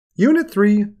Unit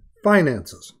 3,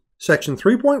 Finances. Section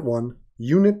 3.1,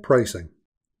 Unit Pricing.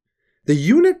 The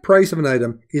unit price of an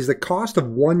item is the cost of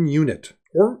one unit,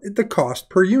 or the cost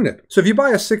per unit. So if you buy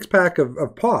a 6-pack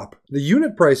of pop, the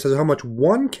unit price is how much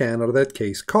one can out of that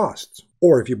case costs.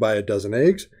 Or if you buy a dozen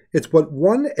eggs, it's what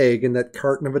one egg in that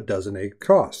carton of a dozen eggs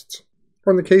costs.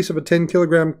 Or in the case of a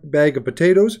 10-kilogram bag of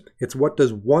potatoes, it's what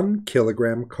does 1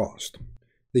 kilogram cost.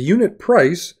 The unit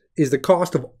price is the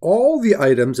cost of all the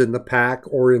items in the pack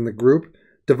or in the group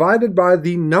divided by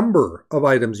the number of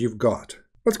items you've got.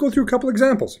 Let's go through a couple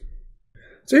examples.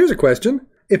 So here's a question.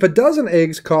 If a dozen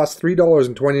eggs cost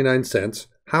 $3.29,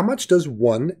 how much does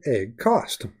one egg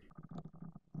cost?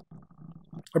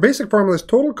 Our basic formula is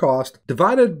total cost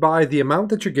divided by the amount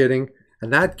that you're getting,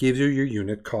 and that gives you your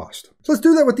unit cost. So let's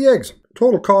do that with the eggs.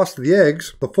 Total cost of the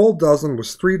eggs, the full dozen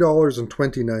was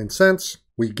 $3.29.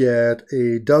 We get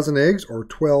a dozen eggs, or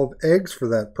 12 eggs for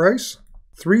that price.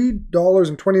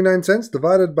 $3.29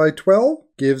 divided by 12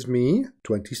 gives me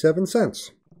 27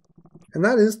 cents. And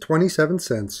that is 27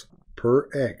 cents per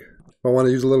egg. If I want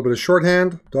to use a little bit of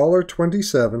shorthand,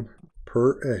 $1.27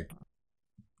 per egg.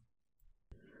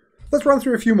 Let's run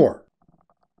through a few more.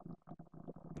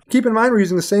 Keep in mind we're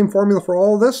using the same formula for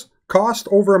all of this. Cost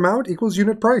over amount equals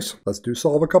unit price. Let's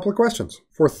solve a couple of questions.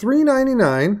 For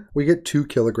 $3.99, we get 2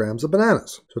 kilograms of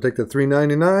bananas. So take the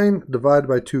 $3.99 divided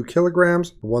by 2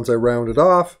 kilograms. Once I round it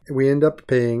off, we end up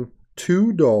paying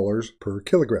 $2 per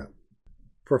kilogram.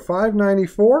 For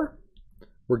 $5.94,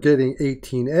 we're getting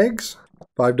 18 eggs.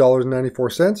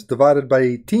 $5.94 divided by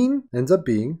 18 ends up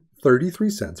being 33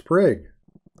 cents per egg.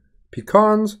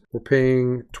 Pecans, we're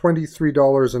paying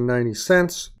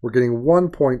 $23.90. We're getting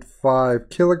 1.5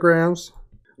 kilograms.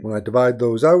 When I divide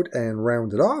those out and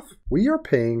round it off, we are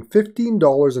paying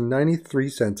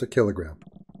 $15.93 a kilogram.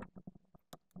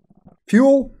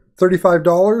 Fuel,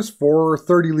 $35 for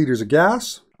 30 liters of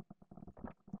gas.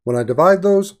 When I divide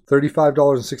those,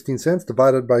 $35.16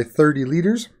 divided by 30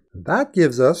 liters, that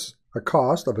gives us a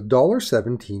cost of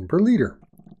 $1.17 per liter.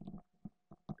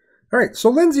 All right, so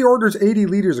Lindsay orders 80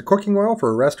 liters of cooking oil for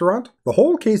a restaurant. The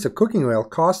whole case of cooking oil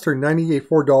costs her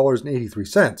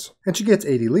 $4.83, and she gets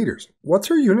 80 liters. What's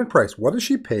her unit price? What is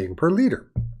she paying per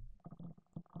liter?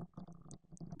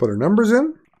 Put her numbers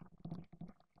in.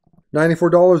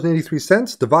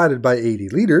 $94.83 divided by 80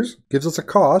 liters gives us a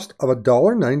cost of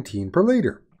 $1.19 per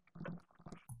liter.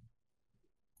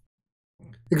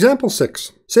 Example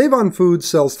 6. Save-On-Foods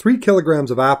sells 3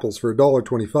 kilograms of apples for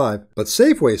 $1.25, but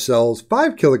Safeway sells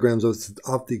 5 kilograms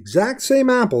of the exact same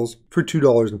apples for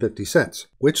 $2.50.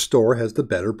 Which store has the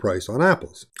better price on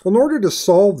apples? Well, in order to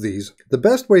solve these, the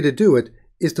best way to do it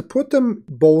is to put them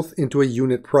both into a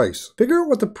unit price. Figure out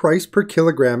what the price per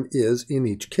kilogram is in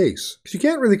each case, because you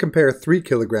can't really compare 3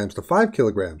 kilograms to 5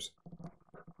 kilograms.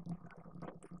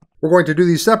 We're going to do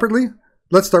these separately.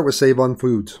 Let's start with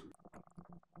Save-On-Foods.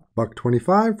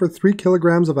 $1.25 for 3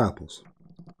 kilograms of apples.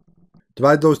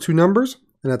 Divide those two numbers,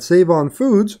 and at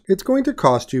Save-On-Foods, it's going to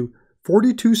cost you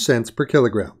 42 cents per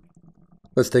kilogram.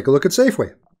 Let's take a look at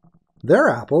Safeway. Their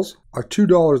apples are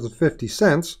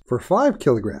 $2.50 for 5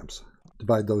 kilograms.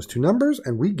 Divide those two numbers,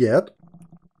 and we get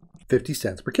 50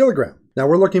 cents per kilogram. Now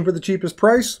we're looking for the cheapest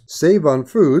price.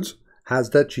 Save-On-Foods has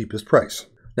that cheapest price.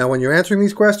 Now when you're answering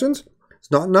these questions,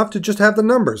 it's not enough to just have the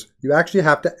numbers. You actually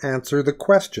have to answer the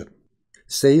question.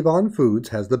 Save-On-Foods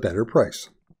has the better price.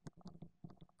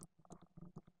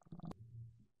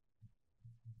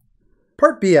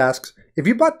 Part B asks, if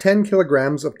you bought 10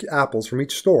 kilograms of apples from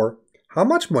each store, how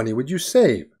much money would you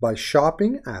save by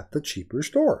shopping at the cheaper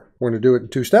store? We're going to do it in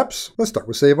 2 steps. Let's start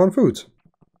with Save-On-Foods.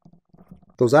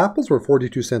 Those apples were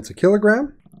 42 cents a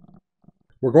kilogram.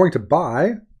 We're going to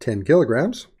buy 10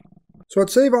 kilograms. So at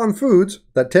Save-On-Foods,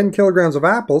 that 10 kilograms of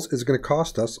apples is going to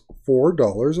cost us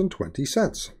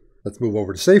 $4.20. Let's move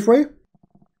over to Safeway.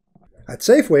 At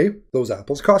Safeway, those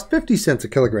apples cost 50 cents a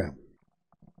kilogram.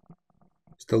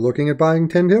 Still looking at buying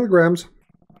 10 kilograms.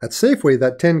 At Safeway,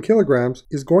 that 10 kilograms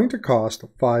is going to cost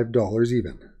 $5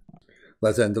 even.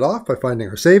 Let's end it off by finding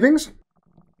our savings.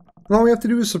 And all we have to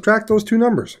do is subtract those two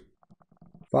numbers.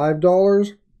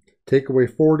 $5, take away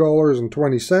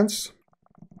 $4.20,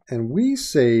 and we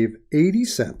save 80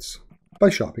 cents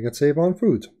by shopping at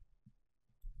Save-On-Foods.